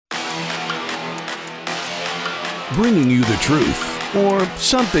bringing you the truth, or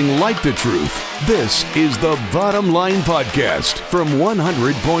something like the truth. This is the Bottom Line Podcast from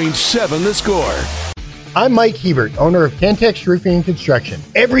 100.7 The Score. I'm Mike Hebert, owner of Cantex Roofing and Construction.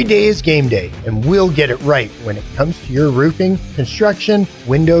 Every day is game day, and we'll get it right when it comes to your roofing, construction,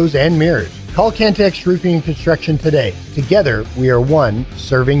 windows, and mirrors. Call Cantex Roofing and Construction today. Together, we are one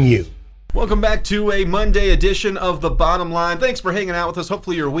serving you. Welcome back to a Monday edition of The Bottom Line. Thanks for hanging out with us.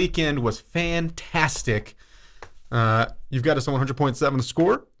 Hopefully your weekend was fantastic. You've got us on 100.7 The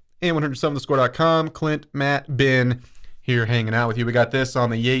Score and 107thescore.com. Clint, Matt, Ben here hanging out with you. We got this on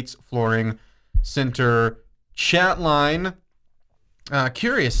the Yates Flooring Center chat line.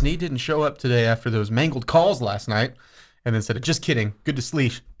 Curious, Snead didn't show up today after those mangled calls last night, and then said, "Just kidding. Good to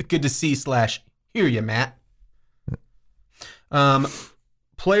see/hear you, Matt."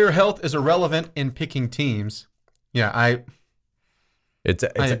 Player health is irrelevant in picking teams. Yeah, I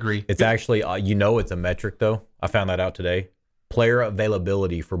agree. It's actually, it's a metric though. I found that out today. Player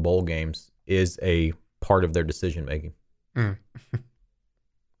availability for bowl games is a part of their decision making.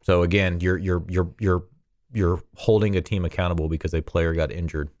 So again, you're holding a team accountable because a player got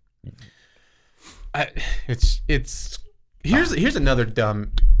injured. Here's another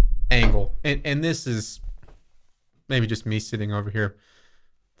dumb angle, and this is maybe just me sitting over here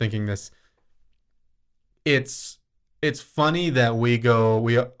thinking this. It's funny that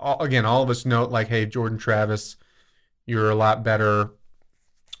all of us note like, hey, Jordan Travis, you're a lot better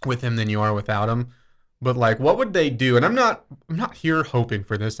with him than you are without him. But like, what would they do? And I'm not here hoping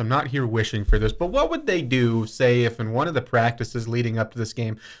for this. I'm not here wishing for this. But what would they do, say, if in one of the practices leading up to this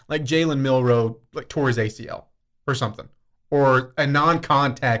game, like Jalen Milroe like tore his ACL or something, or a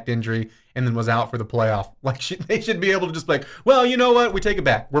non-contact injury and then was out for the playoff? Like, they should be able to just be like, well, you know what? We take it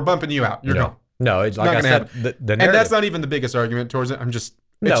back. We're bumping you out. You're gone. No, it's like I said, the narrative. And that's not even the biggest argument towards it.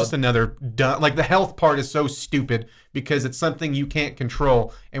 It's just another dumb, like the health part is so stupid because it's something you can't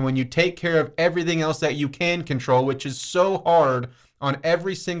control. And when you take care of everything else that you can control, which is so hard on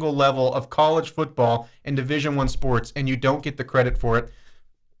every single level of college football and Division I sports, and you don't get the credit for it,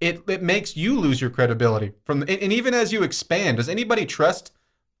 it makes you lose your credibility. And even as you expand, does anybody trust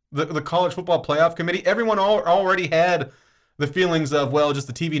the college football playoff committee? Everyone already had the feelings of, well, just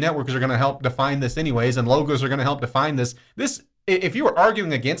the TV networks are going to help define this anyways, and logos are going to help define this. If you were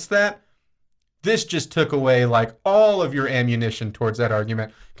arguing against that, this just took away like all of your ammunition towards that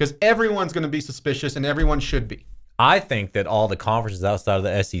argument, because everyone's going to be suspicious and everyone should be. I think that all the conferences outside of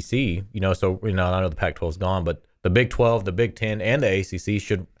the SEC, I know the Pac-12 is gone, but the Big 12, the Big 10, and the ACC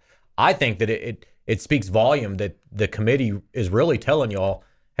should. I think that it speaks volume that the committee is really telling y'all,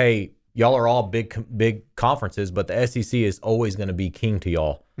 hey, y'all are all big conferences, but the SEC is always going to be king to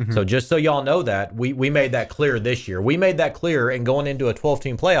y'all. Mm-hmm. So just so y'all know that, we made that clear this year. We made that clear, and going into a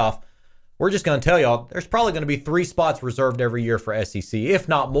 12-team playoff, we're just going to tell y'all there's probably going to be 3 spots reserved every year for SEC, if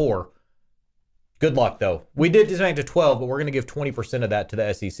not more. Good luck, though. We did just make it to 12, but we're going to give 20% of that to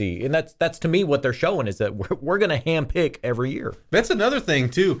the SEC. And that's to me what they're showing is that we're going to handpick every year. That's another thing,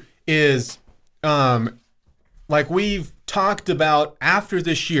 too, is like we've talked about after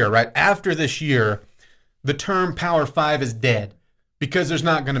this year, right? After this year, the term Power 5 is dead because there's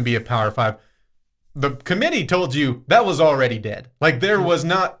not going to be a Power 5. The committee told you that was already dead. Like there was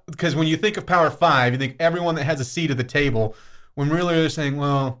not, because when you think of Power 5, you think everyone that has a seat at the table, when really they're saying,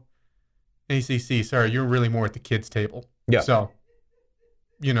 well, ACC, sorry, you're really more at the kids' table. Yeah. So,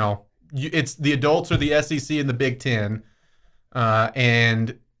 it's the adults are the SEC and the Big 10,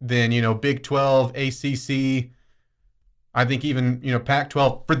 and then, Big 12, ACC, I think even,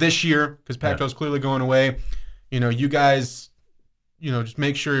 Pac-12 for this year, because Pac-12 is clearly going away. You guys, just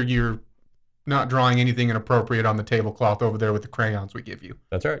make sure you're not drawing anything inappropriate on the tablecloth over there with the crayons we give you.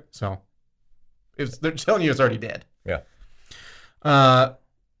 That's right. So they're telling you it's already dead. Yeah.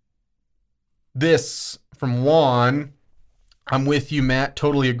 This from Juan, I'm with you, Matt.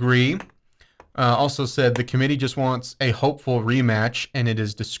 Totally agree. Also said the committee just wants a hopeful rematch, and it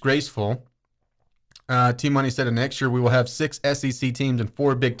is disgraceful. T-Money said next year we will have 6 SEC teams and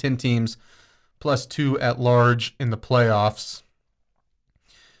 4 Big 10 teams, plus 2 at large in the playoffs.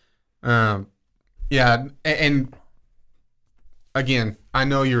 Yeah, and again, I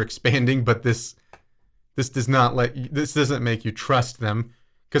know you're expanding, but this doesn't make you trust them,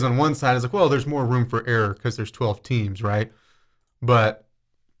 because on one side it's like, well, there's more room for error because there's 12 teams, right? But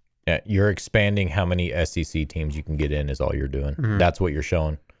yeah, you're expanding how many SEC teams you can get in is all you're doing. Mm-hmm. That's what you're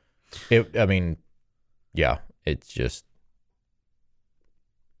showing. Yeah, it's just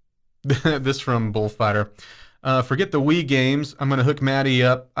this from Bullfighter. Forget the Wii games. I'm going to hook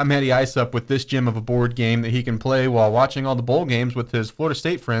Matty Ice up with this gem of a board game that he can play while watching all the bowl games with his Florida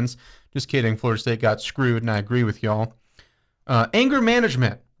State friends. Just kidding. Florida State got screwed, and I agree with y'all. Anger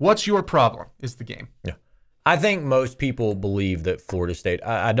management. What's your problem is the game. Yeah. I think most people believe that Florida State,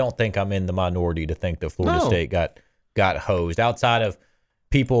 I don't think I'm in the minority to think that Florida State got hosed. Outside of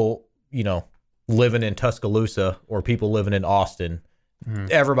people, living in Tuscaloosa or people living in Austin,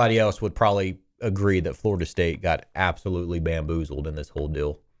 everybody else would probably agree that Florida State got absolutely bamboozled in this whole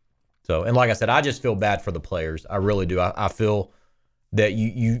deal. So, and like I said, I just feel bad for the players. I really do. I feel that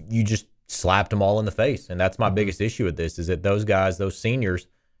you just slapped them all in the face. And that's my biggest issue with this, is that those guys, those seniors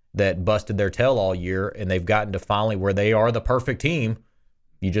that busted their tail all year and they've gotten to finally where they are the perfect team,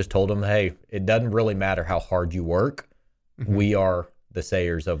 you just told them, hey, it doesn't really matter how hard you work. We are the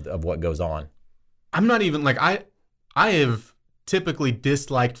sayers of what goes on. I'm not even like, I have typically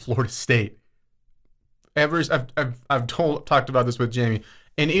disliked Florida State. I've talked about this with Jamie.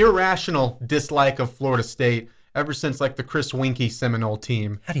 An irrational dislike of Florida State ever since like the Chris Winkie Seminole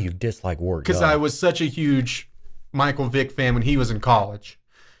team. How do you dislike work? Because I was such a huge Michael Vick fan when he was in college.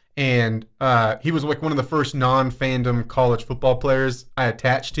 And he was like one of the first non-fandom college football players I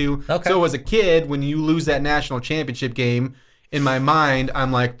attached to. Okay. So as a kid, when you lose that national championship game, in my mind,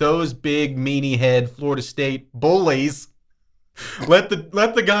 I'm like, those big meanie head Florida State bullies, let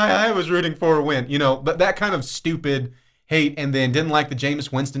the guy I was rooting for win. That kind of stupid hate, and then didn't like the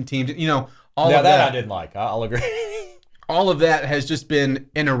Jameis Winston team. All of that I didn't like. I'll agree. All of that has just been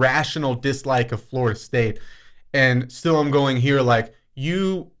an irrational dislike of Florida State. And still I'm going here like,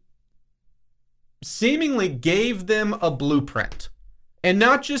 you seemingly gave them a blueprint. And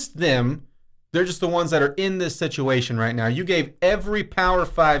not just them, they're just the ones that are in this situation right now. You gave every Power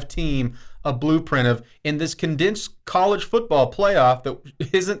 5 team a blueprint of, in this condensed college football playoff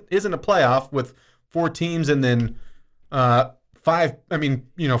that isn't a playoff with 4 teams and then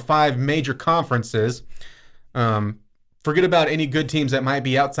 5 major conferences. Forget about any good teams that might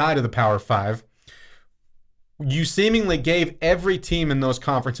be outside of the Power 5. You seemingly gave every team in those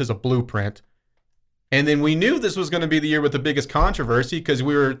conferences a blueprint. And then we knew this was going to be the year with the biggest controversy, because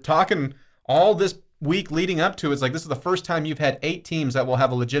we were talking all this week leading up to it. It's like, this is the first time you've had 8 teams that will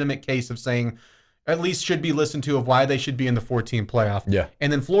have a legitimate case of saying, at least should be listened to, of why they should be in the 4-team playoff. Yeah. And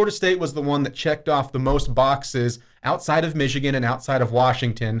then Florida State was the one that checked off the most boxes outside of Michigan and outside of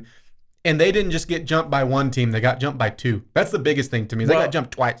Washington. And they didn't just get jumped by 1 team. They got jumped by 2. That's the biggest thing to me. They got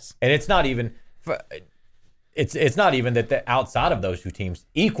jumped twice. And it's not even... It's not even that the outside of those 2 teams,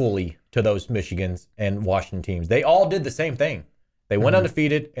 equally to those Michigans and Washington teams, they all did the same thing. They went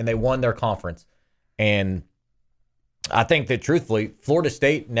undefeated and they won their conference. And I think that, truthfully, Florida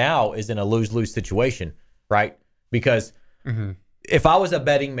State now is in a lose-lose situation, right? Because if I was a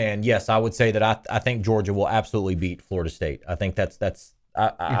betting man, yes, I would say that I think Georgia will absolutely beat Florida State. I think that's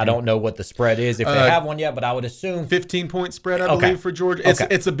I don't know what the spread is if they have one yet, but I would assume 15-point spread, I believe, for Georgia.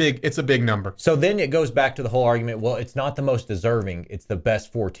 It's a big number. So then it goes back to the whole argument. Well, it's not the most deserving; it's the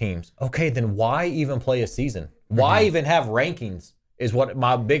best 4 teams. Okay, then why even play a season? Why even have rankings? Is what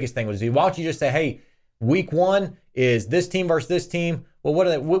my biggest thing would be. Why don't you just say, hey, week 1 is this team versus this team? Well, what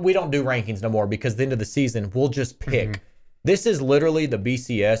are they? We don't do rankings no more, because at the end of the season we'll just pick. This is literally the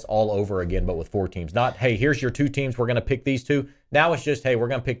BCS all over again, but with 4 teams. Not, hey, here's your 2 teams. We're going to pick these 2. Now it's just, hey, we're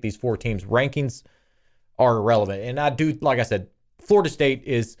going to pick these 4 teams. Rankings are irrelevant. And I do, like I said, Florida State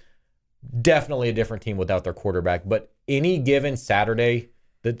is definitely a different team without their quarterback. But any given Saturday,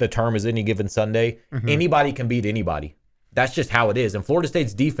 the term is any given Sunday, anybody can beat anybody. That's just how it is. And Florida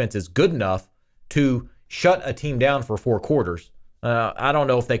State's defense is good enough to shut a team down for 4 quarters. I don't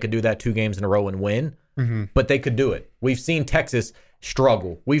know if they could do that 2 games in a row and win. But they could do it. We've seen Texas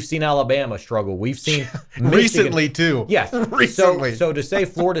struggle. We've seen Alabama struggle. We've seen recently too. Yes, recently. So to say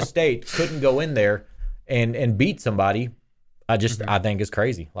Florida State couldn't go in there and beat somebody, I think is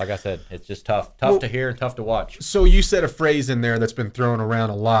crazy. Like I said, it's just tough to hear and tough to watch. So you said a phrase in there that's been thrown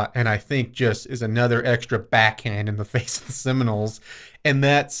around a lot, and I think just is another extra backhand in the face of the Seminoles, and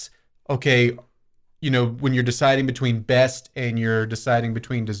that's okay. When you're deciding between best and you're deciding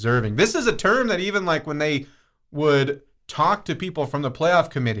between deserving. This is a term that even like when they would talk to people from the playoff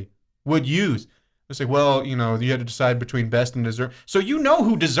committee would use. It's like, well, you had to decide between best and deserve. So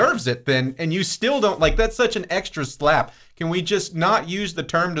who deserves it then, and you still don't, like, that's such an extra slap. Can we just not use the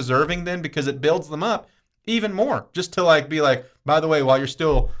term deserving then, because it builds them up even more? Just to like be like, by the way, while you're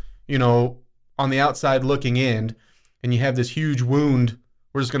still, on the outside looking in and you have this huge wound,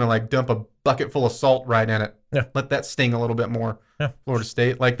 we're just going to like dump a bucket full of salt right in it. Yeah. Let that sting a little bit more. Yeah. Florida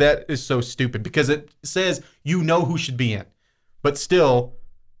State. Like, that is so stupid, because it says who should be in. But still,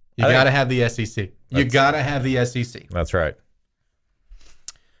 you got to have the SEC. You got to have the SEC. That's right.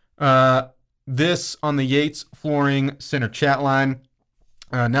 This on the Yates Flooring Center chat line.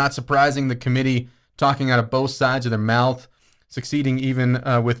 Not surprising, the committee talking out of both sides of their mouth, succeeding even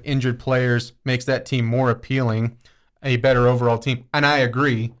with injured players makes that team more appealing, a better overall team. And I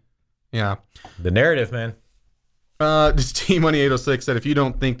agree. Yeah. The narrative, man. This Team Money 806 said, if you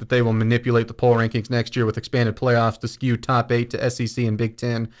don't think that they will manipulate the poll rankings next year with expanded playoffs to skew top 8 to SEC and Big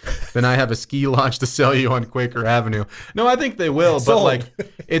Ten, then I have a ski lodge to sell you on Quaker Avenue. No, I think they will, but like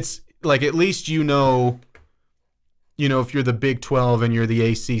it's like at least you know if you're the Big 12 and you're the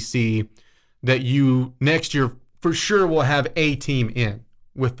ACC, that you next year for sure will have a team in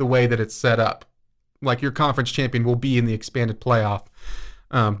with the way that it's set up. Like your conference champion will be in the expanded playoff.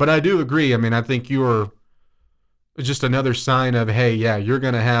 But I do agree. I mean, I think you're just another sign of, hey, yeah, you're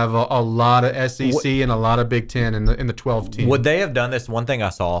going to have a lot of SEC and a lot of Big Ten in the 12 team. Would they have done this? One thing I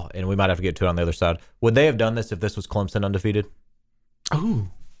saw, and we might have to get to it on the other side. Would they have done this if this was Clemson undefeated? Oh.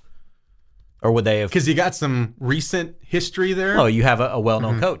 Or would they have? Because you got some recent history there. Oh, you have a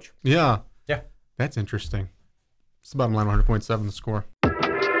well-known coach. Yeah. Yeah. That's interesting. It's the bottom line 100.7 the score.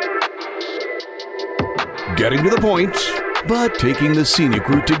 Getting to the point, but taking the scenic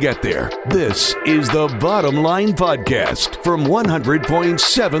route to get there. This is the Bottom Line Podcast from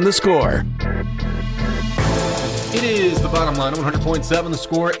 100.7 The Score. It is the Bottom Line, 100.7 The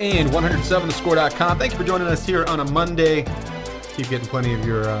Score and 107thescore.com. Thank you for joining us here on a Monday. Keep getting plenty of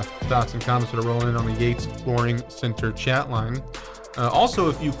your thoughts and comments that are rolling in on the Yates Flooring Center chat line. Also,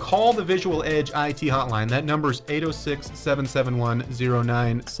 if you call the Visual Edge IT hotline, that number is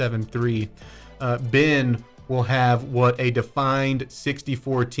 806-771-0973. Ben will have what a defined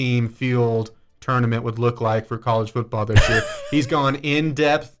 64-team field tournament would look like for college football this year. He's gone in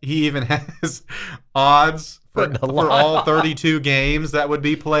depth. He even has odds for all 32 games that would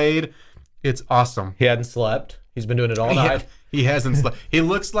be played. It's awesome. He hadn't slept. He's been doing it all night. He hasn't slept. He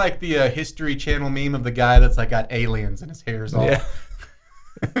looks like the History Channel meme of the guy that's like got aliens and his hair's all. Yeah.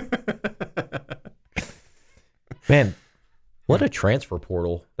 Man, what a transfer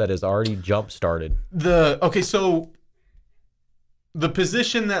portal that has already jump-started. So the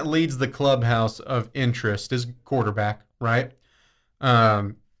position that leads the clubhouse of interest is quarterback, right?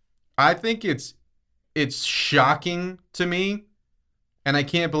 I think it's shocking to me, and I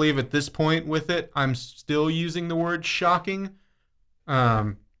can't believe at this point with it, I'm still using the word shocking.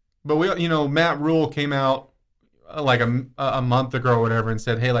 But Matt Rule came out like a month ago or whatever and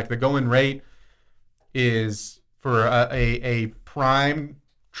said, hey, like the going rate is for a prime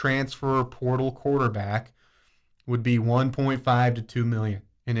transfer portal quarterback would be 1.5 to 2 million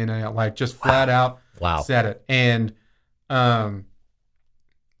in NIL, like just flat out said it. And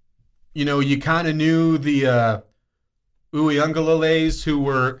you kind of knew the Uyungleleles who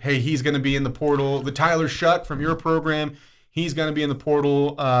were, hey, he's going to be in the portal. The Tyler Shutt from your program, he's going to be in the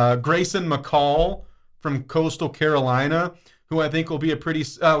portal. Grayson McCall from Coastal Carolina, who I think will be a pretty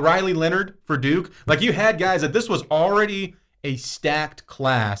Riley Leonard for Duke. Like you had guys that this was already a stacked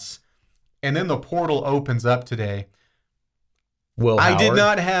class, and then the portal opens up today. Will Howard's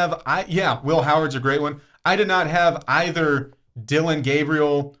a great one. I did not have either Dylan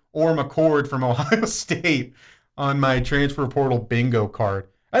Gabriel or McCord from Ohio State on my transfer portal bingo card.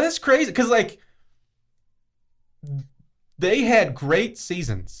 And that's crazy because like they had great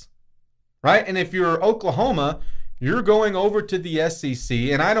seasons, right? And if you're Oklahoma, you're going over to the SEC,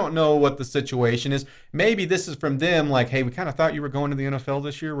 and I don't know what the situation is. Maybe this is from them, like, hey, we kind of thought you were going to the NFL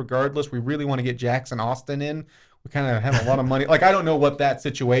this year regardless. We really want to get Jackson Austin in. We kind of have a lot of money. Like, I don't know what that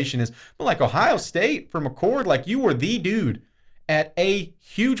situation is. But, like, Ohio State, for McCord, like, you were the dude at a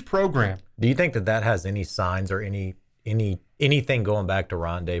huge program. Do you think that has any signs or anything going back to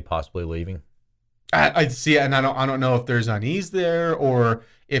Rondé possibly leaving? I see it, and I don't know if there's unease there or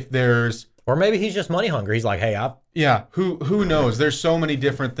if there's... Or maybe he's just money hungry. He's like, hey, who knows? There's so many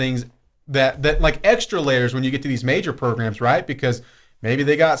different things that like extra layers when you get to these major programs, right? Because maybe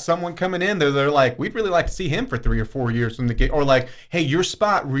they got someone coming in there. They're like, we'd really like to see him for 3 or 4 years from the game, or like, hey, your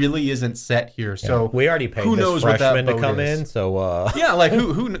spot really isn't set here. So we already paid this freshman to come in. So yeah, like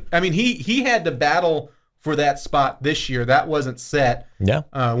who? I mean, he had to battle for that spot this year. That wasn't set. Yeah.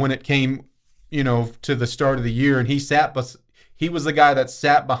 When it came, to the start of the year, and he was the guy that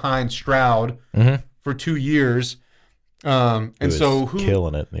sat behind Stroud for 2 years. And so who's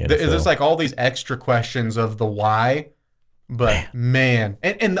killing it in the NFL. There's like all these extra questions of the why, but man.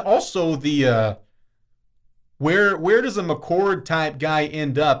 And also the where does a McCord type guy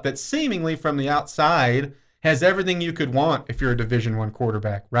end up that seemingly from the outside has everything you could want if you're a Division I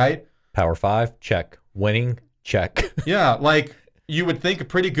quarterback, right? Power 5, check. Winning, check. Yeah, like, you would think a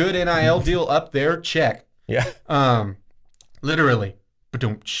pretty good NIL deal up there. Check. Yeah. Literally.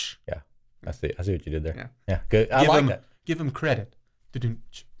 Ba-doom-tsh. Yeah. I see what you did there. Yeah. Yeah. Good. I like that. Give him credit.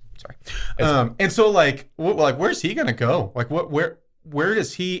 Ba-doom-tsh. Sorry. And so like where's he gonna go? Like where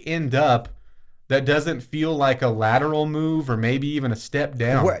does he end up that doesn't feel like a lateral move or maybe even a step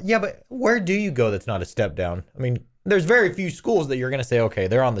down? But where do you go that's not a step down? I mean, there's very few schools that you're going to say, okay,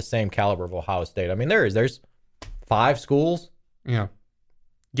 they're on the same caliber of Ohio State. I mean, there's 5 schools. Yeah.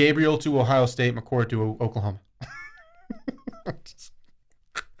 Gabriel to Ohio State, McCord to Oklahoma.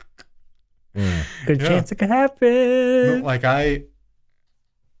 Good chance it could happen. Like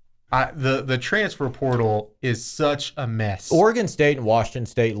the transfer portal is such a mess. Oregon State and Washington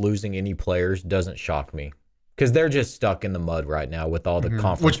State losing any players doesn't shock me because they're just stuck in the mud right now with all the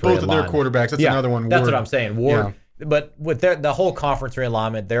conference Which both realignment. of their quarterbacks, that's another one. That's what I'm saying. Ward, but with the whole conference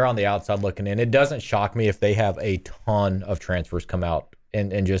realignment, they're on the outside looking in. It doesn't shock me if they have a ton of transfers come out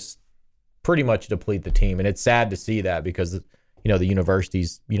and just pretty much deplete the team. And it's sad to see that because, the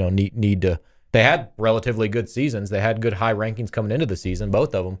universities, need to. They had relatively good seasons. They had good high rankings coming into the season,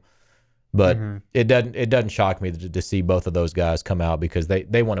 both of them. But it doesn't shock me to see both of those guys come out because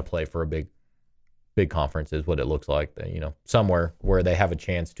they want to play for a big conference is what it looks like. Somewhere where they have a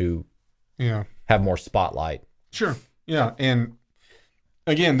chance to have more spotlight. Sure. Yeah. And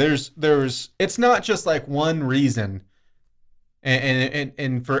again, there's it's not just like one reason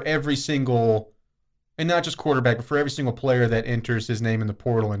and for every single, and not just quarterback, but for every single player that enters his name in the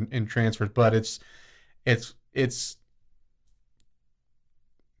portal and transfers, but it's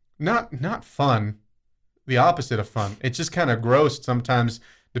not fun. The opposite of fun. It's just kind of gross sometimes,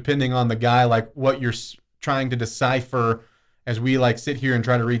 depending on the guy, like what you're trying to decipher as we like sit here and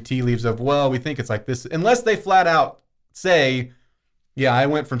try to read tea leaves of, well, we think it's like this, unless they flat out say, yeah, I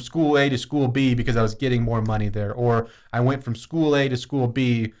went from school A to school B because I was getting more money there, or I went from school A to school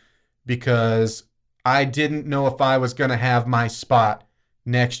B because I didn't know if I was going to have my spot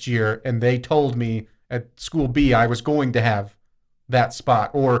next year, and they told me at school B I was going to have that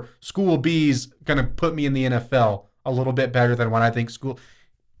spot, or school B's going to put me in the NFL a little bit better than what I think school.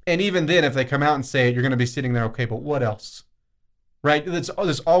 And even then, if they come out and say it, you're going to be sitting there, okay, but what else? Right? There's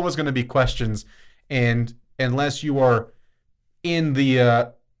always going to be questions, and unless you are in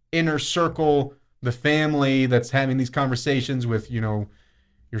the inner circle, the family that's having these conversations with, your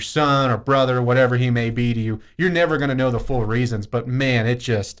son or brother, whatever he may be to you, you're never going to know the full reasons. But man,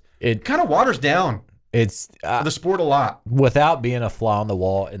 it kind of waters down it's the sport a lot. Without being a fly on the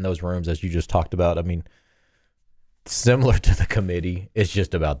wall in those rooms, as you just talked about. I mean, similar to the committee, it's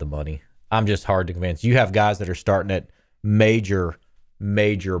just about the money. I'm just hard to convince. You have guys that are starting at major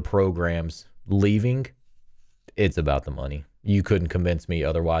programs leaving. It's about the money. You couldn't convince me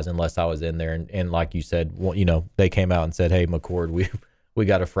otherwise unless I was in there. And like you said, they came out and said, hey, McCord, we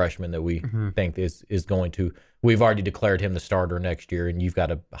got a freshman that we think is going to, we've already declared him the starter next year, and you've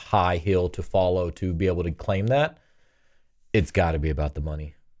got a high hill to follow to be able to claim that. It's got to be about the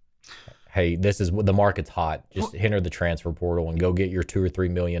money. Hey, the market's hot. Just enter the transfer portal and go get your $2 or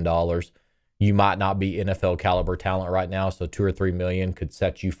 $3 million. You might not be NFL caliber talent right now, so $2 or $3 million could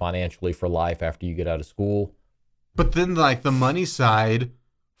set you financially for life after you get out of school. But then, like, the money side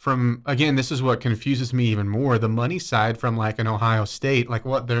from, again, this is what confuses me even more. The money side from, like, an Ohio State, like,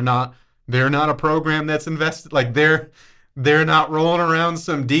 what? They're not a program that's invested. Like, they're not rolling around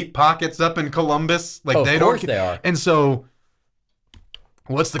some deep pockets up in Columbus. Like, of course they are. And so,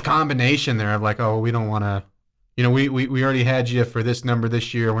 what's the combination there of like, oh, we don't want to, we already had you for this number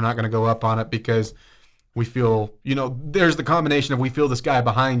this year. We're not going to go up on it because we feel, there's the combination of we feel this guy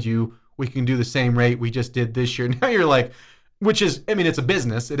behind you. We can do the same rate we just did this year. Now you're like, which is, I mean, it's a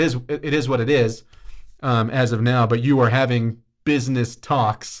business. It is what it is as of now. But you are having business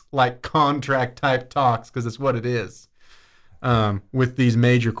talks, like contract type talks, because it's what it is with these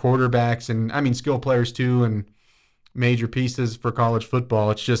major quarterbacks and, I mean, skill players too, and major pieces for college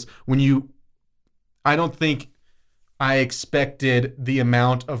football. It's just I don't think I expected the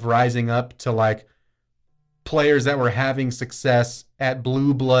amount of rising up to like players that were having success at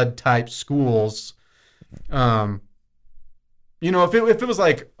blue blood type schools. If it was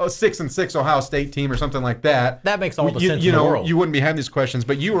like a 6-6 Ohio State team or something like that, that makes all the sense in the world. You wouldn't be having these questions,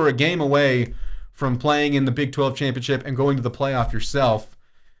 but you were a game away from playing in the Big 12 championship and going to the playoff yourself,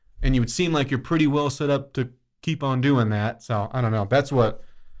 and you would seem like you're pretty well set up to keep on doing that. So I don't know. That's what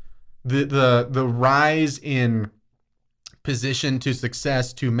the rise in position to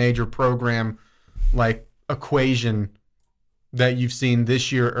success to major program like equation that you've seen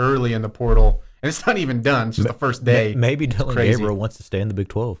this year early in the portal, and it's not even done. It's just the first day. Maybe Dylan Gabriel wants to stay in the Big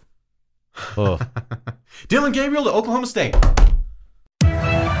 12. Oh. Dylan Gabriel to Oklahoma State.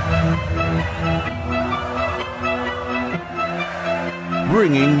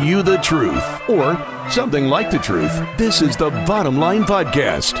 bringing you the truth, or something like the truth. This is the Bottom Line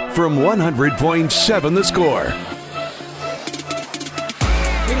Podcast from 100.7 The Score.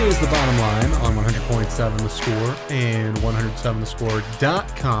 It is the Bottom Line on 100.7 The Score and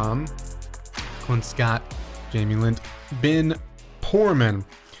 107thescore.com. Clint Scott, Jamie Lent, Ben Poorman.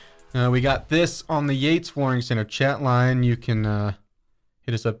 We got this on the Yates Flooring Center chat line. You can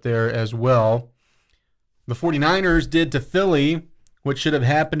hit us up there as well. The 49ers did to Philly what should have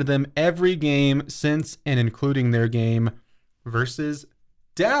happened to them every game since and including their game versus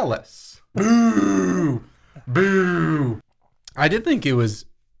Dallas. Boo! Boo! I did think it was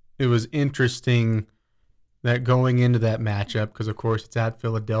interesting that going into that matchup, because of course it's at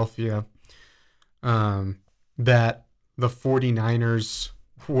Philadelphia, that the 49ers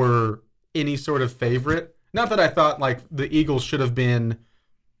were any sort of favorite. Not that I thought like the Eagles should have been,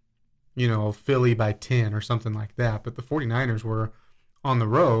 Philly by 10 or something like that, but the 49ers were on the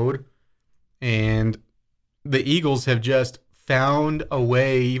road, and the Eagles have just found a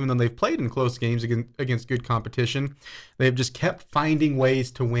way, even though they've played in close games against good competition, they've just kept finding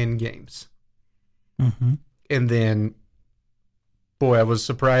ways to win games. Mm-hmm. And then, boy, I was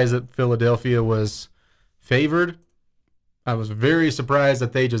surprised that Philadelphia was favored. I was very surprised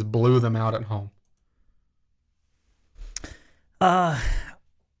that they just blew them out at home.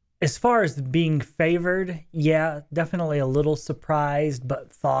 As far as being favored, yeah, definitely a little surprised,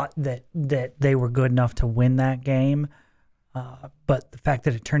 but thought that they were good enough to win that game. But the fact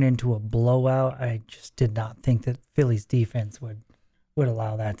that it turned into a blowout, I just did not think that Philly's defense would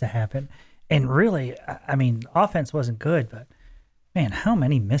allow that to happen. And really, I mean, offense wasn't good, but man, how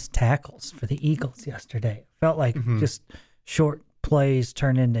many missed tackles for the Eagles yesterday? Felt like just short plays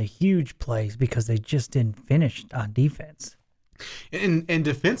turned into huge plays because they just didn't finish on defense. And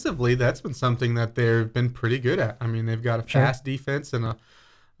defensively, that's been something that they've been pretty good at. I mean, they've got a fast defense and a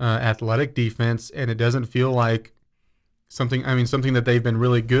athletic defense, and it doesn't feel like something that they've been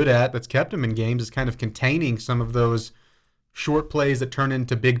really good at that's kept them in games is kind of containing some of those short plays that turn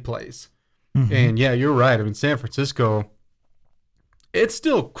into big plays. Mm-hmm. And yeah, you're right. I mean, San Francisco, it's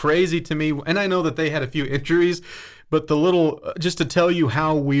still crazy to me. And I know that they had a few injuries, but just to tell you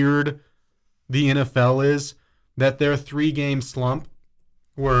how weird the NFL is, that their 3-game slump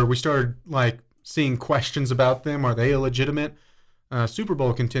where we started like seeing questions about them. Are they a legitimate Super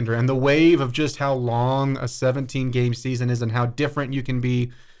Bowl contender? And the wave of just how long a 17-game season is and how different you can be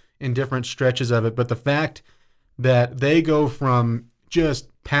in different stretches of it. But the fact that they go from just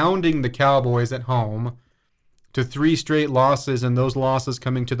pounding the Cowboys at home to 3 straight losses, and those losses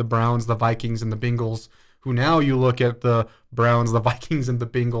coming to the Browns, the Vikings, and the Bengals, who now you look at the Browns, the Vikings, and the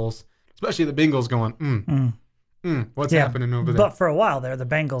Bengals, especially the Bengals going, what's happening over there? But for a while there, the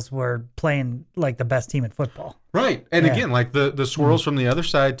Bengals were playing like the best team in football. Right. And again, like the swirls from the other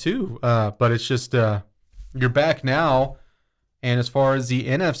side too. But it's just you're back now. And as far as the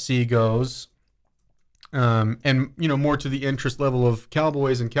NFC goes, and more to the interest level of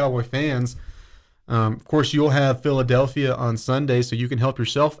Cowboys and Cowboy fans, of course you'll have Philadelphia on Sunday, so you can help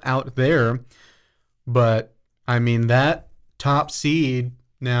yourself out there. But I mean, that top seed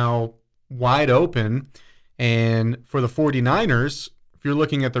now wide open. And for the 49ers, if you're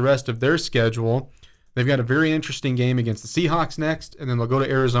looking at the rest of their schedule, they've got a very interesting game against the Seahawks next, and then they'll go to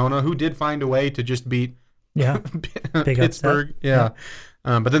Arizona, who did find a way to just beat Pittsburgh. Yeah.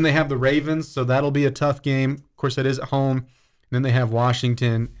 But then they have the Ravens, so that'll be a tough game. Of course, that is at home. And then they have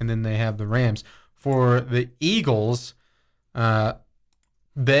Washington, and then they have the Rams. For the Eagles,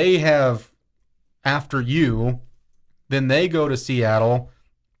 they have after you, then they go to Seattle,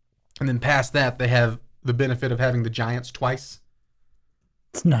 and then past that, they have the benefit of having the Giants twice.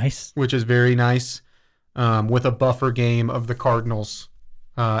 It's nice. Which is very nice, with a buffer game of the Cardinals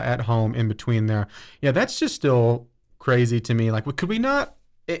at home in between there. Yeah, that's just still crazy to me. Like, could we not,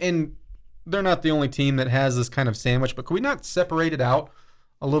 and they're not the only team that has this kind of sandwich, but could we not separate it out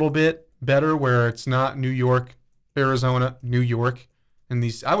a little bit better where it's not New York, Arizona, New York, and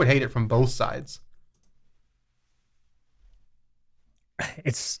these, I would hate it from both sides.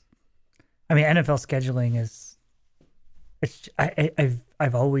 NFL scheduling is.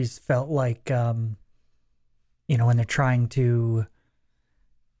 I've always felt like, when they're trying to.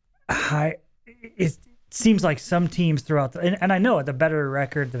 It seems like some teams throughout and I know the better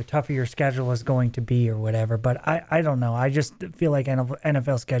record, the tougher your schedule is going to be or whatever. But I don't know. I just feel like NFL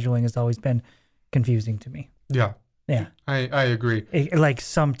scheduling has always been confusing to me. Yeah. Yeah. I agree. Like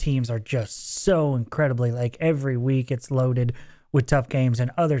some teams are just so incredibly, like every week it's loaded with tough games,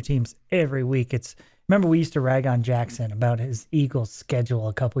 and other teams every week remember we used to rag on Jackson about his Eagles schedule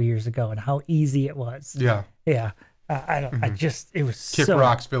a couple years ago and how easy it was. Yeah. Yeah. I don't. It was Kick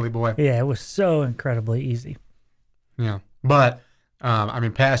rocks, Philly boy. Yeah, it was so incredibly easy. Yeah, but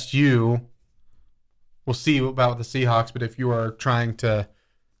past you, we'll see about the Seahawks. But if you are trying to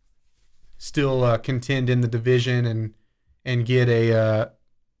still contend in the division and get a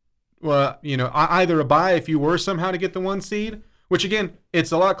either a bye if you were somehow to get the 1 seed, which again,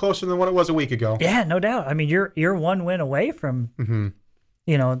 it's a lot closer than what it was a week ago. Yeah, no doubt. I mean, you're 1 win away from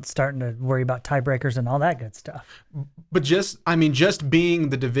starting to worry about tiebreakers and all that good stuff. But just being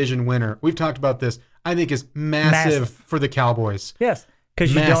the division winner, we've talked about this, I think is massive for the Cowboys. Yes,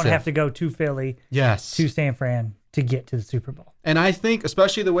 because you don't have to go to Philly, to San Fran to get to the Super Bowl. And I think,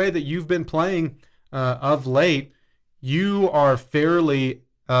 especially the way that you've been playing of late, you are fairly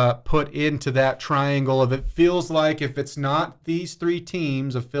put into that triangle of, it feels like if it's not these 3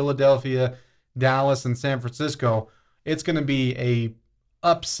 teams of Philadelphia, Dallas, and San Francisco, it's going to be a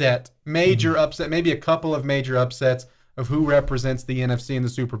major upset, maybe a couple of major upsets of who represents the NFC in the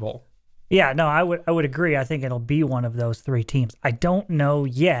Super Bowl. Yeah, no, I would agree. I think it'll be one of those 3 teams. I don't know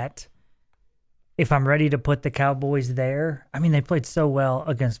yet if I'm ready to put the Cowboys there. I mean, they played so well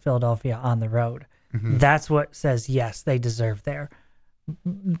against Philadelphia on the road. That's what says, yes, they deserve to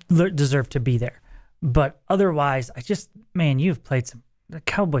be there. But otherwise, you've played some. The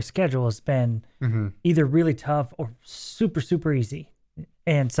Cowboy schedule has been either really tough or super, super easy.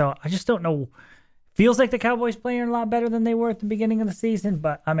 And so I just don't know. Feels like the Cowboys playing a lot better than they were at the beginning of the season,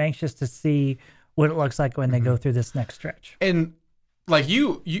 but I'm anxious to see what it looks like when they go through this next stretch. And like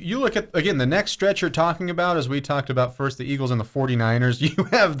you look at, again, the next stretch you're talking about, as we talked about first, the Eagles and the 49ers, you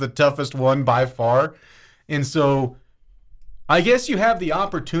have the toughest one by far. And so I guess you have the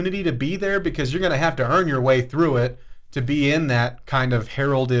opportunity to be there because you're going to have to earn your way through it to be in that kind of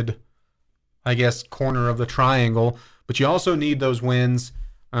heralded, I guess, corner of the triangle. But you also need those wins,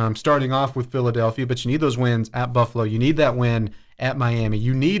 starting off with Philadelphia, but you need those wins at Buffalo. You need that win at Miami.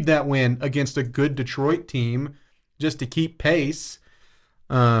 You need that win against a good Detroit team just to keep pace.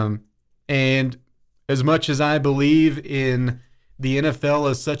 And as much as I believe in the NFL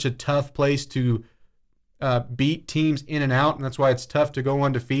as such a tough place to beat teams in and out, and that's why it's tough to go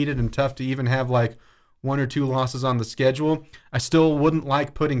undefeated and tough to even have like 1 or 2 losses on the schedule, I still wouldn't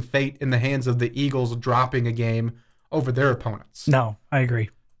like putting fate in the hands of the Eagles dropping a game over their opponents. No, I agree.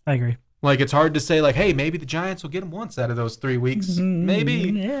 Like, it's hard to say, like, hey, maybe the Giants will get them once out of those 3 weeks.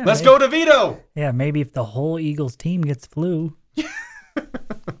 Maybe. Let's go to Vito. Yeah, maybe if the whole Eagles team gets flu.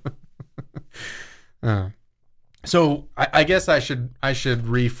 So I guess I should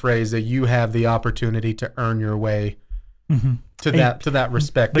rephrase that you have the opportunity to earn your way to that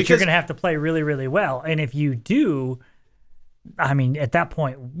respect. But you're going to have to play really, really well. And if you do, I mean, at that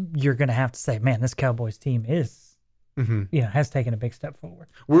point, you're going to have to say, man, this Cowboys team has taken a big step forward.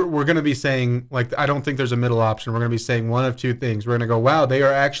 We're going to be saying, like, I don't think there's a middle option. We're going to be saying one of 2 things. We're going to go, wow, they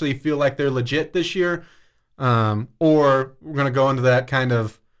are actually feel like they're legit this year. Or we're going to go into that kind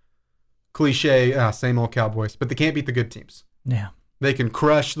of cliche, same old Cowboys, but they can't beat the good teams. Yeah. They can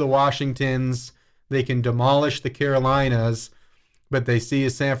crush the Washingtons. They can demolish the Carolinas, but they see a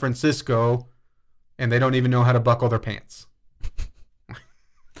San Francisco and they don't even know how to buckle their pants.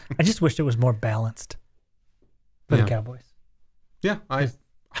 I just wish it was more balanced for the Cowboys. Yeah, I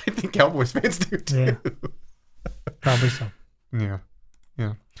think Cowboys fans do too. Yeah. Probably so. Yeah.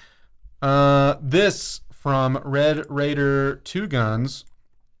 This from Red Raider 2 Guns.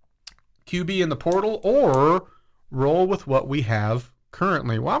 QB in the portal or roll with what we have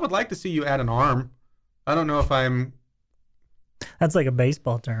currently? Well, I would like to see you add an arm. I don't know if I'm... That's like a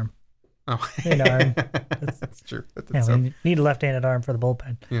baseball term. Oh. An arm. That's true. We need a left-handed arm for the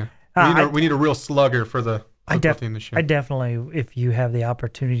bullpen. Yeah. We need a real slugger for the team this year. I definitely, if you have the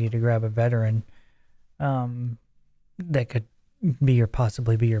opportunity to grab a veteran that could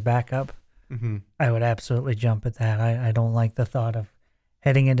possibly be your backup, I would absolutely jump at that. I don't like the thought of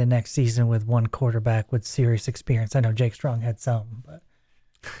heading into next season with one quarterback with serious experience. I know Jake Strong had some, but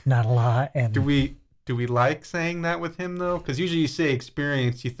not a lot. And do we like saying that with him though? Because usually you say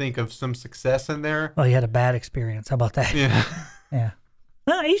experience, you think of some success in there. Well, he had a bad experience. How about that? Yeah. Yeah.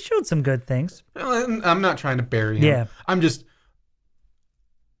 He showed some good things. I'm not trying to bury him. Yeah. I'm just.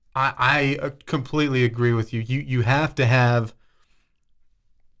 I completely agree with you. You have to have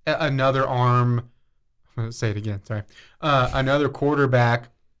another arm. I'm going to say it again. Sorry. Another quarterback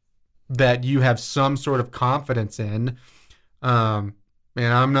that you have some sort of confidence in. And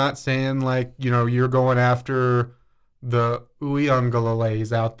I'm not saying like, you're going after the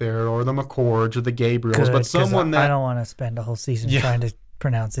Uyunglele's out there or the McCords or the Gabriels, but someone that... I don't want to spend a whole season trying to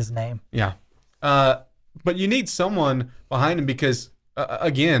pronounce his name. Yeah. But you need someone behind him because,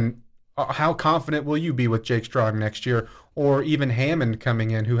 again, how confident will you be with Jake Strong next year, or even Hammond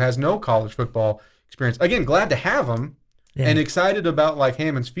coming in, who has no college football experience? Again, glad to have him and excited about like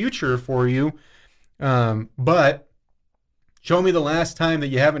Hammond's future for you. But show me the last time that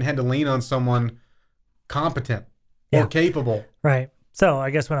you haven't had to lean on someone competent or capable. Right. So I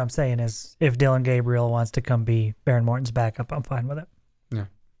guess what I'm saying is if Dylan Gabriel wants to come be Baron Morton's backup, I'm fine with it. Yeah.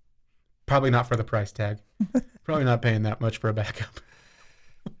 Probably not for the price tag. Probably not paying that much for a backup.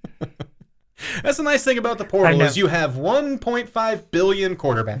 That's the nice thing about the portal is you have 1.5 billion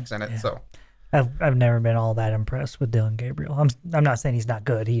quarterbacks in it. So I've never been all that impressed with Dylan Gabriel. I'm not saying he's not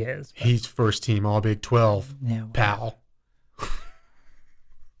good. He is. But. He's first team All Big 12. Pal.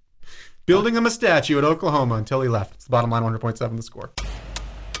 Building him a statue at Oklahoma until he left. It's the bottom line, 100.7 The Score.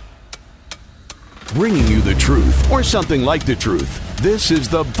 Bringing you the truth, or something like the truth. This is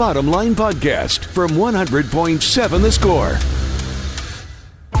the Bottom Line Podcast from 100.7 The Score.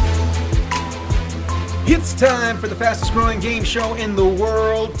 It's time for the fastest growing game show in the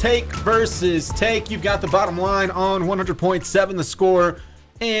world, Take versus Take. You've got the Bottom Line on 100.7 The Score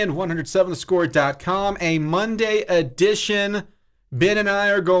and 107thescore.com. A Monday edition. Ben and I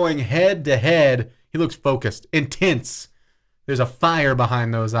are going head to head. He looks focused, intense. There's a fire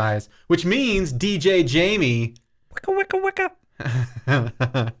behind those eyes, which means DJ Jamie. Wicka, wicka,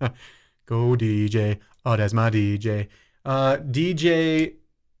 wicka. Go DJ. Oh, that's my DJ. DJ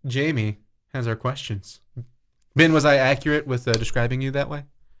Jamie has our questions. Ben, was I accurate with describing you that way?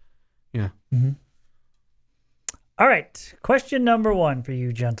 Yeah. Mm-hmm. All right. Question number 1 for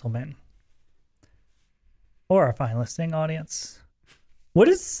you gentlemen. Or our fine listening audience. What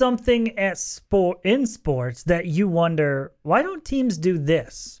is something in sports that you wonder, why don't teams do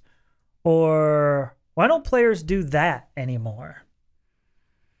this? Or why don't players do that anymore?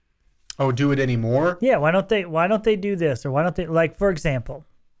 Oh, do it anymore? Yeah, why don't they do this? Or why don't they, like, for example,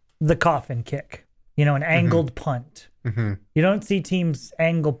 the coffin kick, an angled punt. Mm-hmm. You don't see teams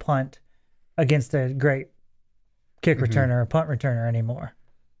angle punt against a great kick returner or punt returner anymore.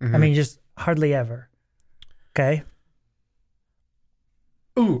 Mm-hmm. I mean, just hardly ever. Okay?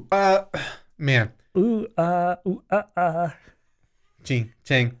 Ooh, man. Ooh, Ching,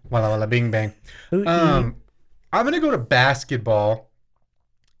 ching, walla walla, bing bang. I'm gonna go to basketball,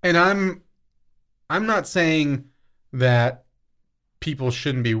 and I'm not saying that people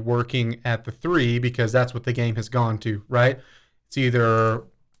shouldn't be working at the 3 because that's what the game has gone to, right? It's either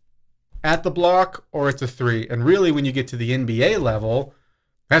at the block or it's a 3, and really when you get to the NBA level,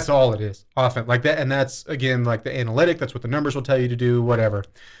 that's all it is, often like that, and that's again like the analytic. That's what the numbers will tell you to do, whatever.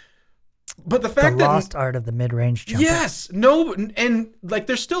 But the fact the that lost art of the mid-range jumper. Yes, no, and like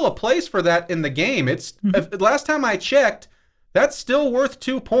there's still a place for that in the game. It's last time I checked, that's still worth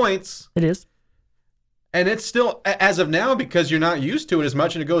 2 points. It is, and it's still as of now because you're not used to it as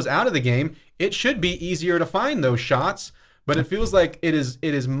much, and it goes out of the game. It should be easier to find those shots, but it feels like it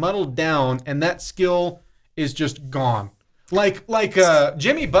is muddled down, and that skill is just gone. Like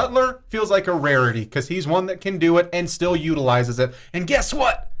Jimmy Butler feels like a rarity because he's one that can do it and still utilizes it. And guess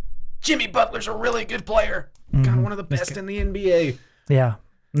what? Jimmy Butler's a really good player. God, one of the best in the NBA. Yeah.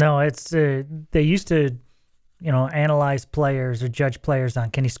 No, it's they used to, analyze players or judge players on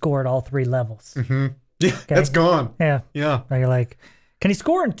can he score at all 3 levels. Mm-hmm. Yeah, okay? That's gone. Yeah. Yeah. Now you're like, can he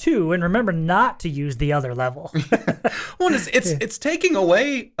score in 2 and remember not to use the other level? Well, it's taking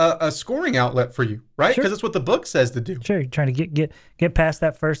away a scoring outlet for you, right? Because it's what the book says to do. Sure, you're trying to get past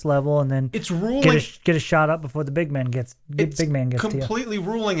that first level and then it's ruling, get a shot up before the big man gets to you. Completely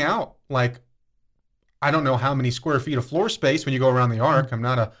ruling out, like, I don't know how many square feet of floor space when you go around the arc. I'm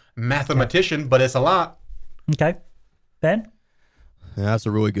not a mathematician, but it's a lot. Okay. Ben? Yeah, that's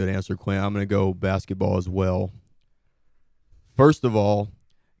a really good answer, Clint. I'm going to go basketball as well. First of all,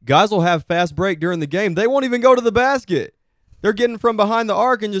 guys will have fast break during the game. They won't even go to the basket. They're getting from behind the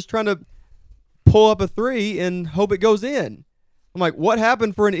arc and just trying to pull up a 3 and hope it goes in. I'm like, what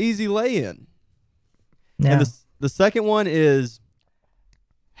happened for an easy lay-in? Yeah. And the second one is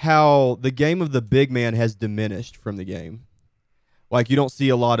how the game of the big man has diminished from the game. Like, you don't see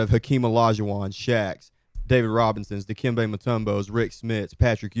a lot of Hakeem Olajuwon, Shaqs, David Robinsons, Dikembe Mutombos, Rick Smits,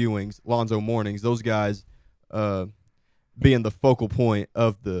 Patrick Ewings, Lonzo Mournings, those guys being the focal point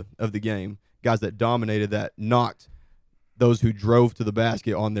of the game, guys that dominated, that knocked those who drove to the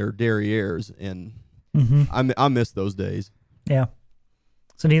basket on their derrieres, and I miss those days. Yeah.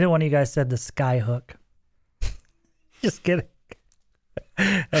 So neither one of you guys said the sky hook. Just kidding.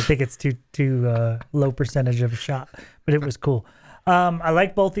 I think it's too low percentage of a shot, but it was cool. I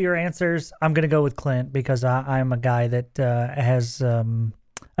like both of your answers. I'm going to go with Clint because I'm a guy that has an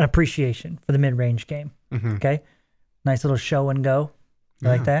appreciation for the mid-range game. Mm-hmm. Okay. Nice little show and go. You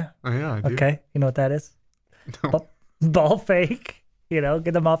like that? Oh, yeah, I do. Okay. You know what that is? No. Ball fake.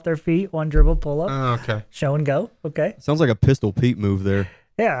 Get them off their feet. One dribble pull up. Oh, okay. Show and go. Okay. Sounds like a Pistol Pete move there.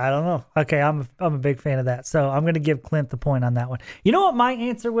 Yeah, I don't know. Okay, I'm a big fan of that. So I'm going to give Clint the point on that one. You know what my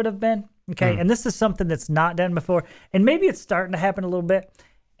answer would have been? Okay, and this is something that's not done before, and maybe it's starting to happen a little bit,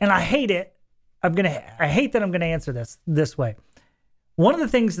 and I hate it. I hate that I'm going to answer this way. One of the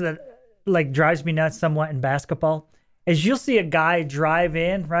things that like drives me nuts somewhat in basketball is you'll see a guy drive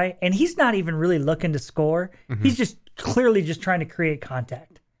in, right, and he's not even really looking to score. He's just clearly just trying to create contact.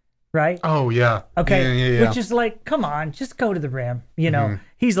 Right? Oh, yeah. Okay. Yeah. Which is like, come on, just go to the rim.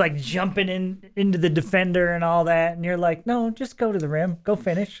 He's like jumping into the defender and all that. And you're like, no, just go to the rim. Go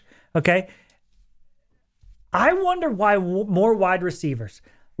finish. Okay. I wonder why more wide receivers.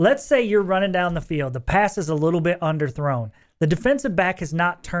 Let's say you're running down the field. The pass is a little bit underthrown. The defensive back is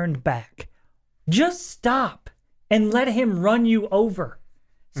not turned back. Just stop and let him run you over.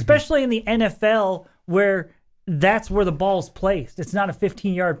 Especially in the NFL where that's where the ball's placed. It's not a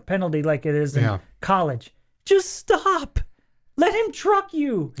 15-yard penalty like it is in college. Just stop. Let him truck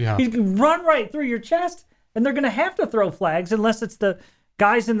you. Yeah. He can run right through your chest, and they're going to have to throw flags unless it's the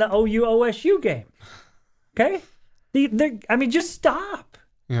guys in the OU-OSU game. Okay? Just stop.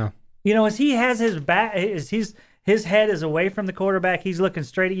 Yeah. As he has his back, his head is away from the quarterback. He's looking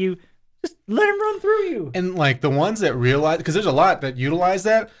straight at you. Just let him run through you. And like the ones that realize, because there's a lot that utilize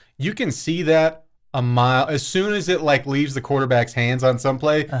that, you can see that a mile as soon as it like leaves the quarterback's hands on some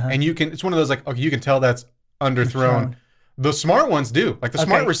play, and it's one of those like, okay, you can tell that's underthrown. The smart ones do, like the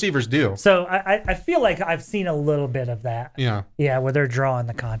smart receivers do. So I feel like I've seen a little bit of that. Yeah, where they're drawing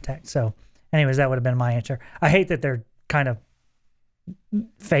the contact. So anyways, that would have been my answer. I hate that they're kind of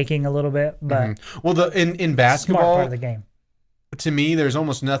faking a little bit, but well, in basketball, smart part of the game. To me, there's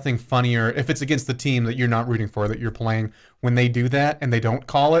almost nothing funnier if it's against the team that you're not rooting for, that you're playing, when they do that and they don't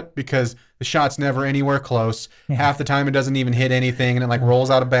call it because the shot's never anywhere close. Half the time it doesn't even hit anything and it like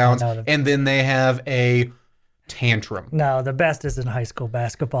rolls out of bounds, and then they have a tantrum. No, the best is in high school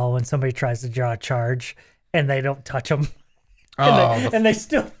basketball when somebody tries to draw a charge and they don't touch them. And they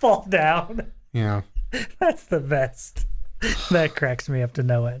still fall down. Yeah. That's the best. That cracks me up to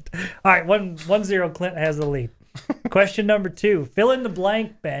no end. All right, 1-0, Clint has the lead. Question number 2. Fill in the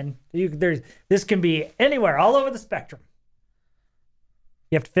blank, Ben. This can be anywhere, all over the spectrum.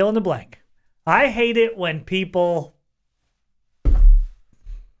 You have to fill in the blank. I hate it when people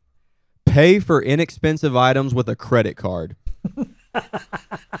pay for inexpensive items with a credit card.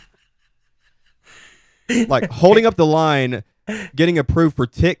 Like holding up the line, getting approved for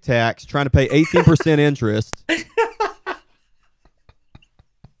Tic Tacs, trying to pay 18% interest.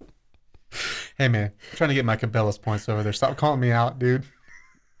 Hey, man, I'm trying to get my Cabela's points over there. Stop calling me out, dude.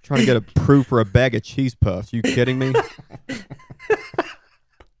 Trying to get approved for a bag of cheese puffs. You kidding me?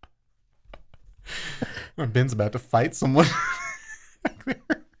 Ben's about to fight someone.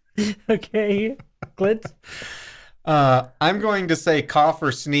 Okay, Clint? I'm going to say cough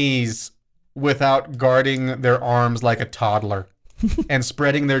or sneeze without guarding their arms like a toddler and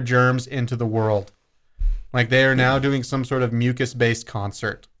spreading their germs into the world. Like they are now doing some sort of mucus-based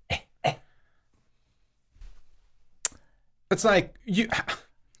concert. It's like,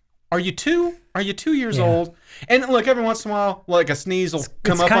 are you 2 years old? And look, every once in a while, like a sneeze will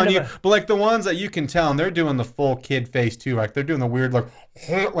come up on you. But like the ones that you can tell, and they're doing the full kid face too. Like they're doing the weird like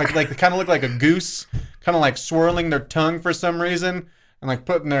they kind of look like a goose, kind of like swirling their tongue for some reason, and like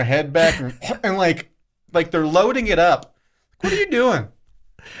putting their head back and like they're loading it up. What are you doing?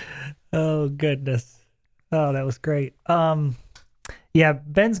 Oh goodness! Oh, that was great. Yeah,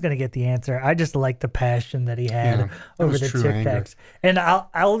 Ben's gonna get the answer. I just like the passion that he had over the Tic Tacs, and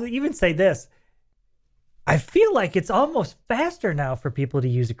I'll even say this: I feel like it's almost faster now for people to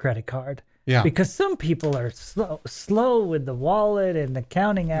use a credit card. Yeah, because some people are slow with the wallet and the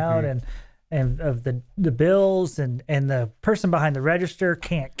counting out and of the bills, and the person behind the register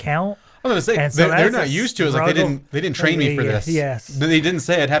can't count. I was gonna say they're not used to it. It's like they didn't train me for this. Yes, they didn't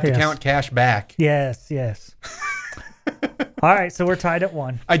say I'd have to count cash back. Yes. All right, so we're tied at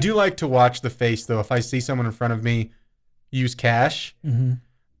 1. I do like to watch the face, though. If I see someone in front of me use cash,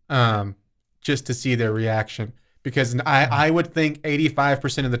 just to see their reaction. Because I would think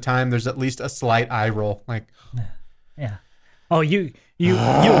 85% of the time there's at least a slight eye roll. Like, yeah. Oh, you'll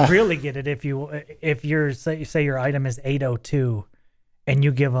really get it if you're say your item is 802, and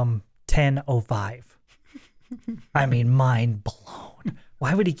you give them 1005. I mean, mind blown.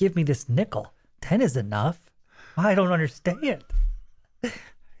 Why would he give me this nickel? 10 is enough. I don't understand.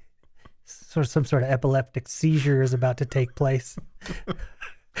 So some sort of epileptic seizure is about to take place.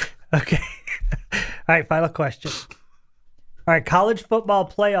 Okay. All right, final question. All right, college football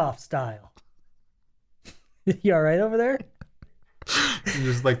playoff style. You all right over there?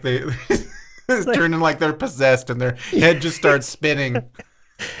 Just like it's turning like they're possessed and their head just starts spinning.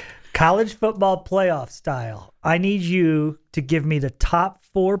 College football playoff style. I need you to give me the top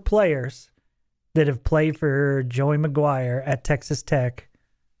 4 players that have played for Joey McGuire at Texas Tech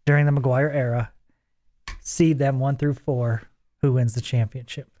during the McGuire era. Seed them 1 through 4. Who wins the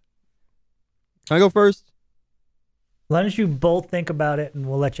championship? Can I go first? Why don't you both think about it, and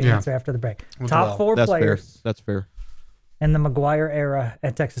we'll let you answer after the break. Top 4 That's players. fair. That's fair. In the McGuire era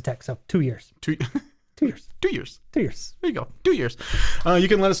at Texas Tech. So 2 years. 2 years. 2 years. 2 years. There you go. 2 years. You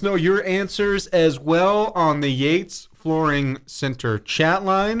can let us know your answers as well on the Yates Flooring Center chat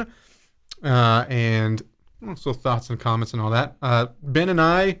line. And also thoughts and comments and all that. Ben and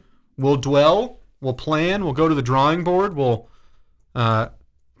I will dwell, we'll plan, we'll go to the drawing board, we'll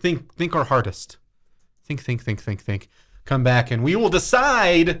think our hardest. Think. Come back and we will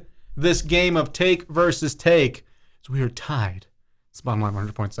decide this game of take versus take. So we are tied. It's bottom line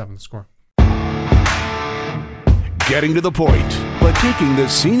 100.7 the score. Getting to the point, but taking the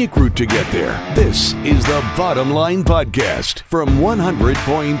scenic route to get there. This is the Bottom Line Podcast from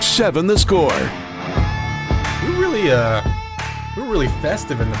 100.7 The Score. We're really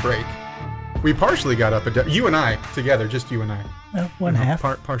festive in the break. We partially got up you and I together, just you and I. One half.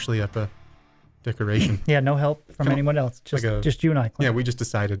 Partially up a decoration. Yeah, no help from anyone else. Just you and I, Clint. Yeah, we just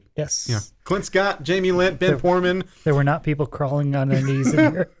decided. Yes. Yeah. Clint Scott, Jamie Lent, Ben Foreman. There were not people crawling on their knees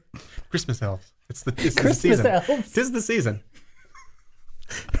in here. Christmas elves. It's the Christmas season. elves. 'Tis the season.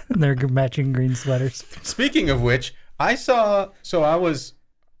 They're matching green sweaters. Speaking of which, I know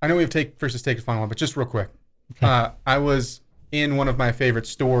we have take versus take final one, but just real quick. Okay. I was in one of my favorite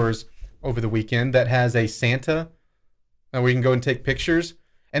stores over the weekend that has a Santa where you can go and take pictures.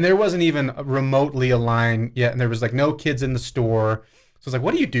 And there wasn't even remotely a line yet. And there was like no kids in the store. So I was like,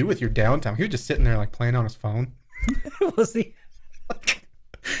 what do you do with your downtime? He was just sitting there like playing on his phone. Was he?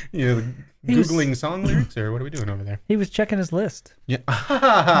 Googling song lyrics, or what are we doing over there? He was checking his list. Yeah.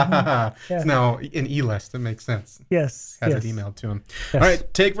 Yeah. It's now in E-list. It makes sense. Yes. Has it emailed to him. Yes. All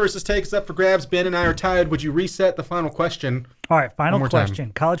right. Take versus take is up for grabs. Ben and I are tied. Would you reset the final question? All right. Final question.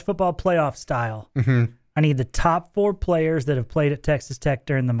 Time. College football playoff style. Mm-hmm. I need the top 4 players that have played at Texas Tech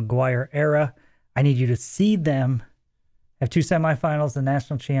during the McGuire era. I need you to seed them, have 2 semifinals, a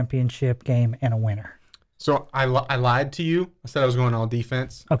national championship game, and a winner. So I lied to you. I said I was going all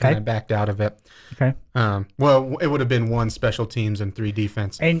defense. Okay. And I backed out of it. Okay. Well, it would have been 1 special teams and 3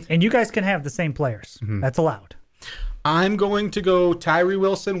 defense. And you guys can have the same players. Mm-hmm. That's allowed. I'm going to go Tyree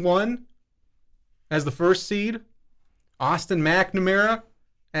Wilson 1 as the 1st seed. Austin McNamara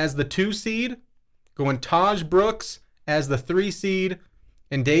as the 2 seed. Going Taj Brooks as the 3 seed.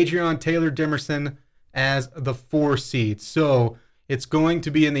 And Dadrion Taylor-Demerson as the 4 seed. So it's going to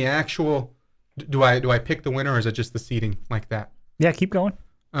be in the actual... Do I pick the winner, or is it just the seeding like that? Yeah, keep going.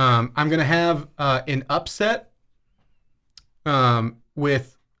 I'm going to have an upset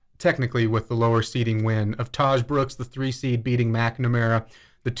with the lower seeding win of Taj Brooks, the 3 seed, beating McNamara,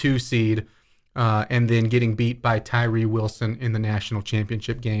 the 2 seed, and then getting beat by Tyree Wilson in the national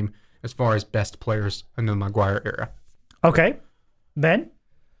championship game as far as best players in the McGuire era. Okay. Ben?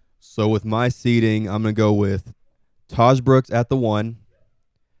 So with my seeding, I'm going to go with Taj Brooks at the 1,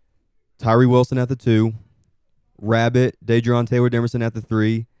 Tyree Wilson at the 2, Rabbit, Dadrion Taylor-Demerson at the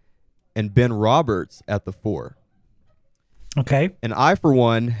 3, and Ben Roberts at the 4. Okay. And I, for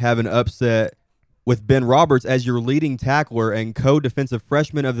one, have an upset with Ben Roberts as your leading tackler and co-defensive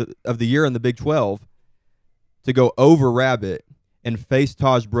freshman of the year in the Big 12 to go over Rabbit and face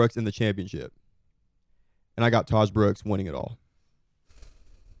Taj Brooks in the championship. And I got Taj Brooks winning it all.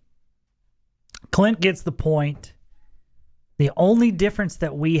 Clint gets the point. The only difference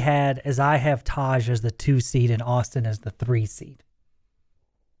that we had is I have Taj as the 2 seed and Austin as the 3 seed.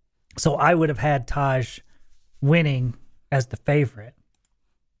 So I would have had Taj winning as the favorite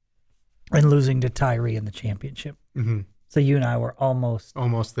and losing to Tyree in the championship. Mm-hmm. So you and I were almost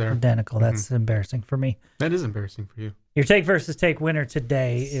there. Identical. That's embarrassing for me. That is embarrassing for you. Your take versus take winner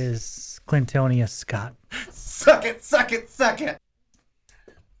today is Clintonia Scott. Suck it.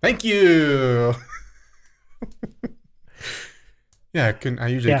 Thank you. Yeah, I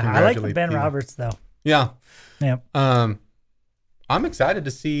usually congratulate I like Ben Roberts though. Yeah. Yeah. I'm excited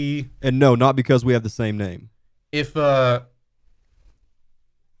to see. And no, not because we have the same name. If that's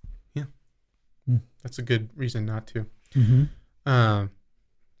a good reason not to. Mm-hmm. I was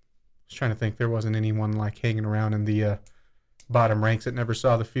trying to think. There wasn't anyone like hanging around in the bottom ranks that never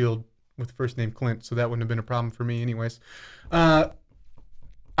saw the field with the first name Clint, so that wouldn't have been a problem for me, anyways. I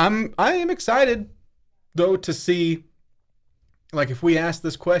am excited though to see like if we ask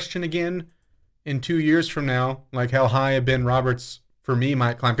this question again in 2 years from now, like how high Ben Roberts for me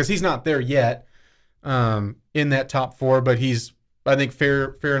might climb, because he's not there yet in that top 4, but he's, I think,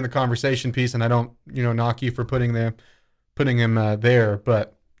 fair in the conversation piece, and I don't knock you for putting him there,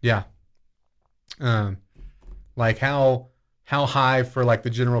 but yeah, like how high for like the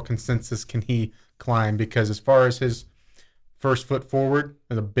general consensus can he climb? Because as far as his first foot forward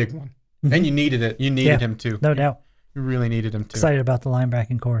is a big one, and you needed it. You needed him to, no doubt. You really needed him to. Excited about the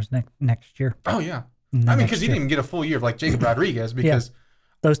linebacking cores next year. Oh yeah, I mean, because he didn't even get a full year of like Jacob Rodriguez, because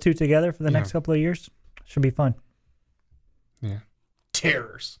those two together for the next couple of years should be fun. Yeah,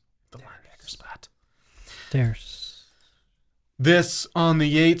 terrors the linebacker spot. Terrors. This on the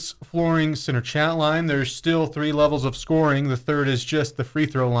Yates Flooring Center chat line. There's still 3 levels of scoring. The third is just the free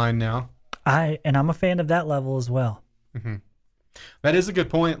throw line now. I'm a fan of that level as well. Mm-hmm. That is a good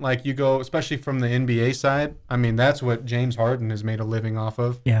point. Like you go, especially from the NBA side. I mean, that's what James Harden has made a living off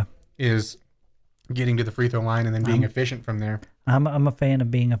of. Yeah, is getting to the free throw line and then being efficient from there. I'm a fan of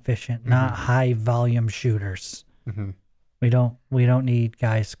being efficient, not high volume shooters. Mm-hmm. We don't need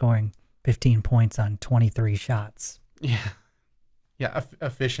guys scoring 15 points on 23 shots. Yeah. Yeah,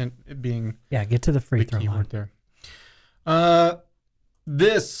 efficient being get to the free throw line there.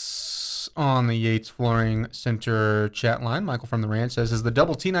 This on the Yates Flooring Center chat line, Michael from the Ranch says, is the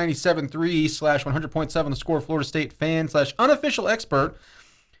double T97.3/100.7 the score Florida State fan / unofficial expert.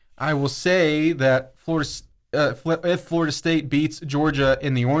 I will say that if Florida State beats Georgia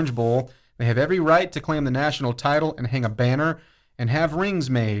in the Orange Bowl, they have every right to claim the national title and hang a banner and have rings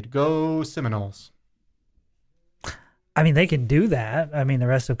made. Go Seminoles. I mean, they can do that. I mean, the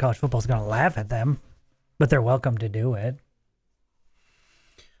rest of college football is going to laugh at them, but they're welcome to do it.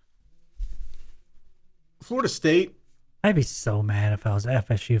 Florida State. I'd be so mad if I was an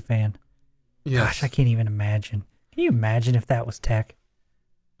FSU fan. Yes. Gosh, I can't even imagine. Can you imagine if that was Tech?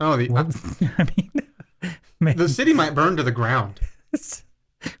 Oh, I mean, man, the city might burn to the ground.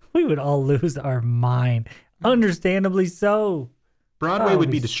 We would all lose our mind. Understandably so. Broadway would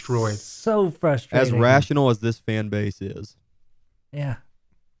be destroyed. So frustrating. As rational as this fan base is. Yeah.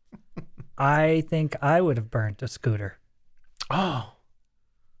 I think I would have burnt a scooter. Oh.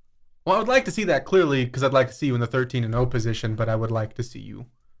 Well, I would like to see that clearly, because I'd like to see you in the 13-0 position, but I would like to see you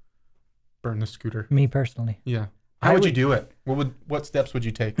burn the scooter. Me personally. Yeah. How would you do it? What steps would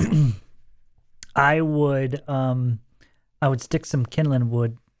you take? I would stick some kindling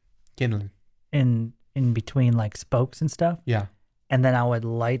wood in between like spokes and stuff. Yeah. And then I would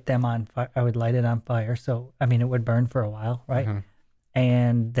light them on fire. I would light it on fire. So, I mean, it would burn for a while, right? Mm-hmm.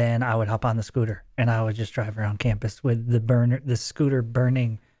 And then I would hop on the scooter and I would just drive around campus with the scooter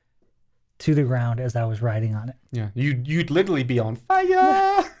burning to the ground as I was riding on it. Yeah. You'd literally be on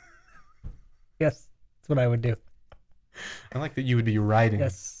fire. Yes. That's what I would do. I like that you would be riding.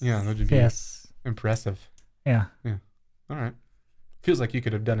 Yes. Yeah, that would be impressive. Yeah. Yeah. All right. Feels like you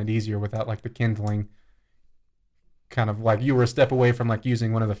could have done it easier without like the kindling. Kind of like you were a step away from like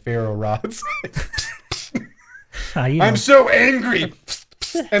using one of the Pharaoh rods. I'm so angry.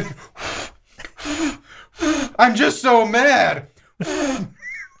 And I'm just so mad.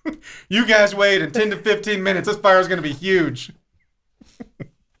 You guys wait in 10 to 15 minutes. This fire is going to be huge.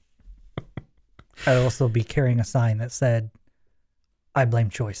 I'd also be carrying a sign that said, I blame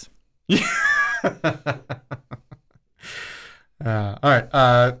choice. All right.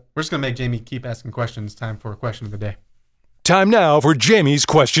 We're just going to make Jamie keep asking questions. Time for a question of the day. Time now for Jamie's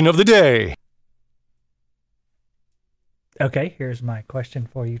question of the day. Okay, here's my question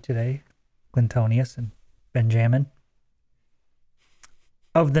for you today, Clintonius and Benjamin.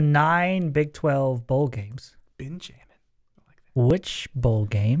 Of the 9 Big 12 bowl games, Benjamin, I like that. Which bowl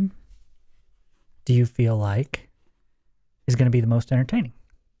game do you feel like is going to be the most entertaining?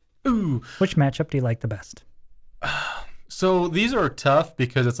 Ooh. Which matchup do you like the best? So these are tough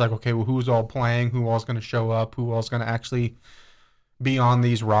because it's like, okay, well, who's all playing? Who all's going to show up? Who all's going to actually be on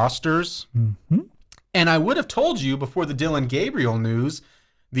these rosters? Mm-hmm. And I would have told you before the Dylan Gabriel news,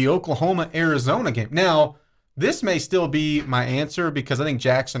 the Oklahoma-Arizona game. Now, this may still be my answer because I think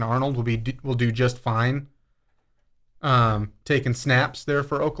Jackson Arnold will do just fine taking snaps there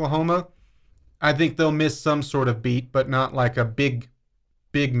for Oklahoma. I think they'll miss some sort of beat, but not like a big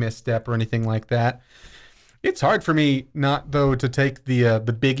misstep or anything like that. It's hard for me not, though, to take the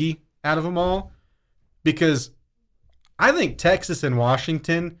biggie out of them all because I think Texas and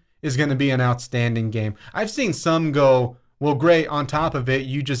Washington is going to be an outstanding game. I've seen some go, well, great, on top of it,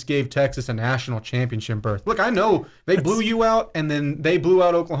 you just gave Texas a national championship berth. Look, I know they blew you out, and then they blew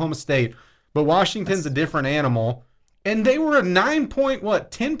out Oklahoma State, but Washington's a different animal, and they were a 9-point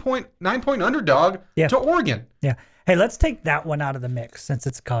underdog to Oregon. Yeah, Hey, let's take that one out of the mix since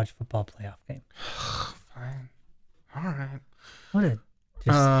it's a college football playoff game. Fine. All right. What a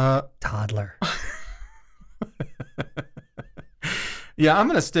just toddler. Yeah, I'm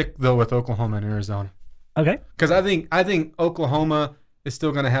gonna stick though with Oklahoma and Arizona. Okay. Because I think Oklahoma is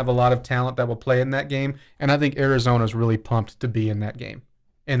still going to have a lot of talent that will play in that game, and I think Arizona is really pumped to be in that game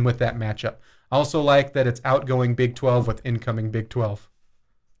and with that matchup. I also like that it's outgoing Big 12 with incoming Big 12.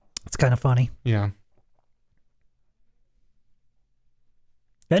 It's kind of funny. Yeah.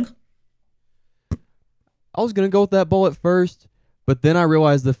 Ben? I was going to go with that bowl at first, but then I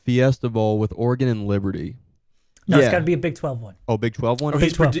realized the Fiesta Bowl with Oregon and Liberty. No, it's got to be a Big 12 one. Oh, Big 12 one? Oh,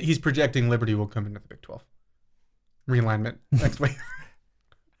 he's projecting Liberty will come into the Big 12. Realignment next week.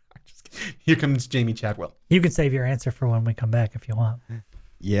 Here comes Jamie Chadwell. You can save your answer for when we come back if you want.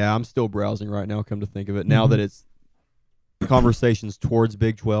 Yeah, I'm still browsing right now, come to think of it. Now that it's conversations towards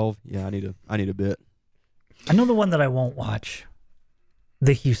Big 12, yeah, I need a bit. I know the one that I won't watch.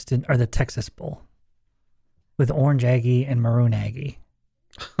 The Houston or the Texas Bowl with Orange Aggie and Maroon Aggie.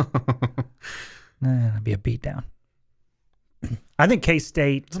 That'd be a beatdown. I think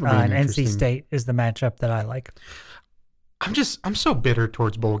K-State and NC State is the matchup that I like. I'm so bitter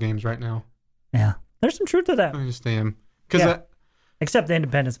towards bowl games right now. Yeah, there's some truth to that. I just am. Except the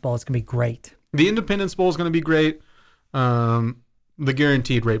Independence Bowl is going to be great. The Independence Bowl is going to be great. The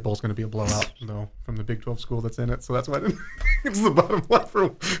Guaranteed Rate Bowl is going to be a blowout, though, from the Big 12 school that's in it. So that's why it's the bottom line for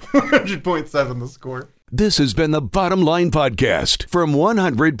 100.7 the score. This has been the Bottom Line Podcast from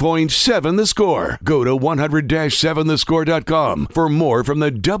 100.7 The Score. Go to 100-7thescore.com for more from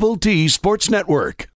the Double T Sports Network.